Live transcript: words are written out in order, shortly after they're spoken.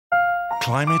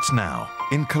Climate Now,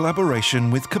 in collaboration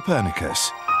with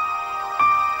Copernicus.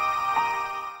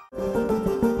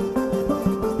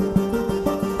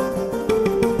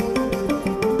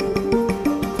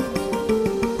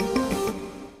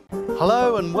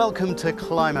 Hello and welcome to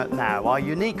Climate Now, our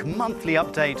unique monthly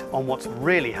update on what's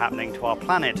really happening to our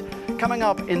planet. Coming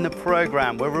up in the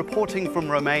programme, we're reporting from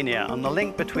Romania on the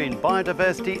link between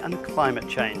biodiversity and climate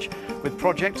change, with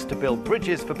projects to build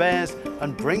bridges for bears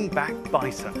and bring back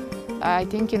bison. I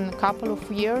think in a couple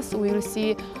of years we will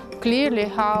see clearly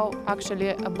how actually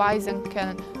a bison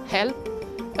can help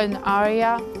an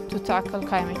area to tackle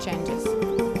climate changes.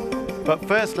 But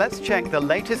first, let's check the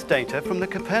latest data from the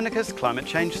Copernicus Climate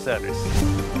Change Service.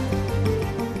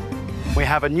 We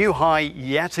have a new high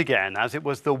yet again, as it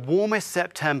was the warmest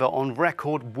September on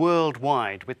record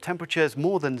worldwide, with temperatures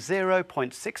more than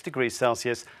 0.6 degrees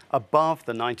Celsius above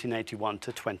the 1981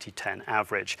 to 2010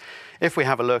 average. If we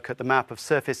have a look at the map of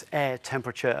surface air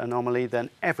temperature anomaly, then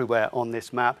everywhere on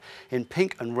this map in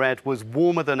pink and red was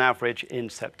warmer than average in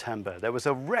September. There was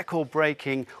a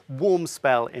record-breaking warm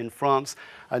spell in France,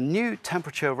 and new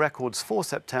temperature records for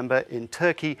September in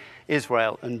Turkey,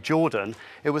 Israel and Jordan.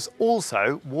 It was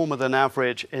also warmer than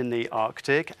average in the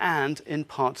Arctic and in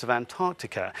parts of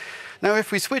Antarctica. Now,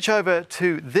 if we switch over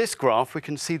to this graph, we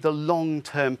can see the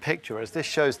long-term picture, as this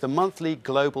shows the monthly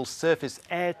global surface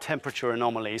air temperature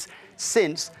anomalies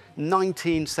since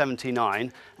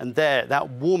 1979, and there, that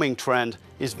warming trend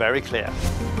is very clear.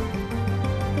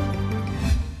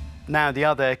 Now, the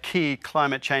other key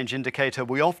climate change indicator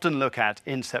we often look at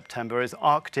in September is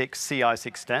Arctic sea ice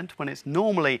extent, when it's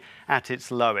normally at its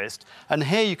lowest. And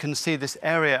here you can see this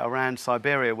area around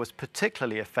Siberia was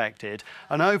particularly affected.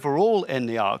 And overall in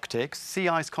the Arctic, sea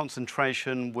ice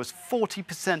concentration was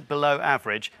 40% below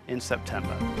average in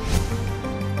September.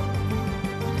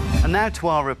 And now to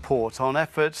our report on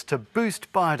efforts to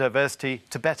boost biodiversity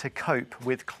to better cope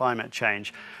with climate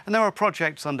change. And there are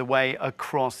projects underway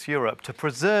across Europe to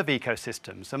preserve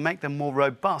ecosystems and make them more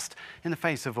robust in the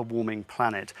face of a warming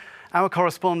planet. Our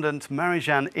correspondent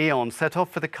Marie-Jeanne Eon set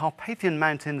off for the Carpathian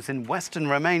Mountains in western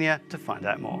Romania to find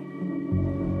out more.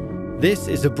 This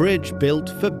is a bridge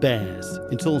built for bears.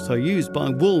 It's also used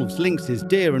by wolves, lynxes,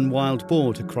 deer and wild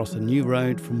boar to cross a new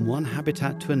road from one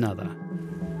habitat to another.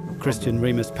 Christian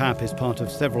Remus-Papp is part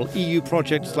of several EU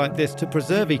projects like this to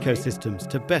preserve ecosystems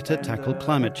to better tackle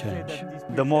climate change.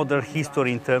 The modern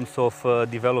history in terms of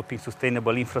developing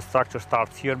sustainable infrastructure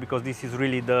starts here, because this is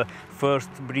really the first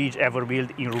bridge ever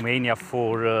built in Romania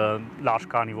for large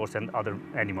carnivores and other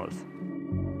animals.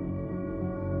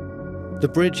 The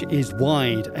bridge is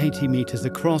wide, 80 meters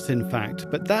across in fact,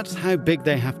 but that's how big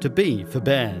they have to be for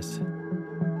bears.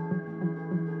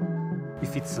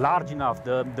 If it's large enough,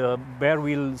 the bear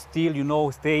will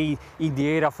still, stay in the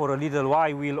area for a little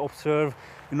while, will observe,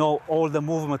 all the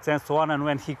movements and so on, and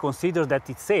when he considers that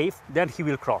it's safe, then he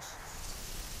will cross.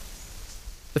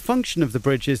 The function of the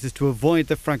bridges is to avoid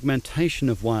the fragmentation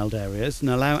of wild areas and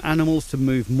allow animals to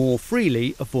move more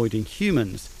freely, avoiding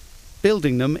humans.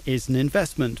 Building them is an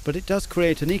investment, but it does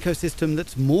create an ecosystem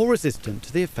that's more resistant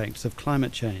to the effects of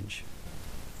climate change.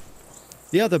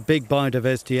 The other big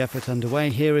biodiversity effort underway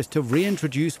here is to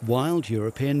reintroduce wild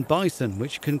European bison,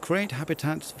 which can create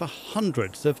habitats for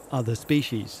hundreds of other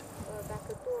species.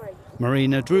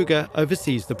 Marina Druga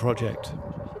oversees the project.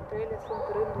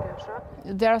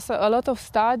 There's a lot of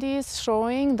studies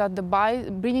showing that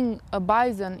bringing a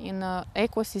bison in an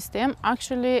ecosystem,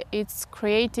 actually it's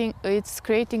creating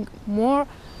more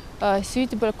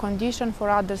suitable condition for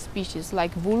other species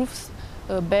like wolves,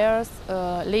 bears,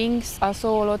 lynx,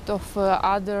 also a lot of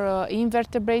other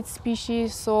invertebrate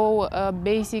species. So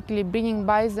basically bringing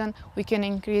bison, we can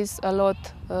increase a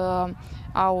lot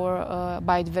our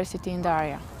biodiversity in the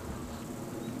area.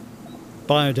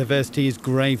 Biodiversity is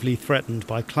gravely threatened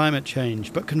by climate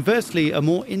change, but conversely, a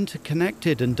more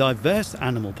interconnected and diverse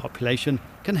animal population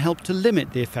can help to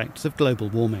limit the effects of global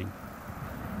warming.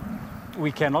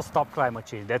 We cannot stop climate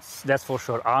change, that's for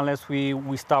sure, unless we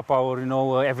stop our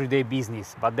everyday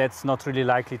business, but that's not really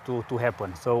likely to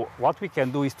happen. So what we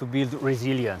can do is to build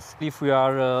resilience. If we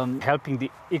are helping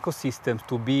the ecosystems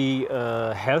to be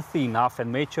healthy enough and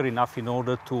mature enough in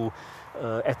order to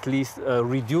at least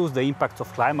reduce the impacts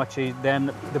of climate change,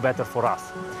 then the better for us.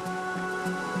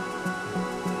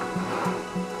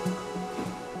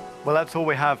 Well, that's all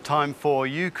we have time for.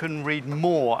 You can read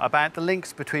more about the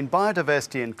links between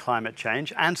biodiversity and climate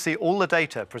change and see all the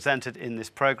data presented in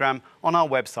this programme on our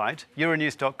website,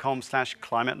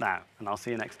 euronews.com/climatenow. And I'll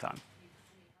see you next time.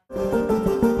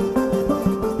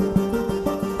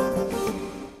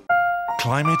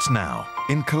 Climate Now,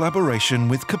 in collaboration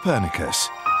with Copernicus.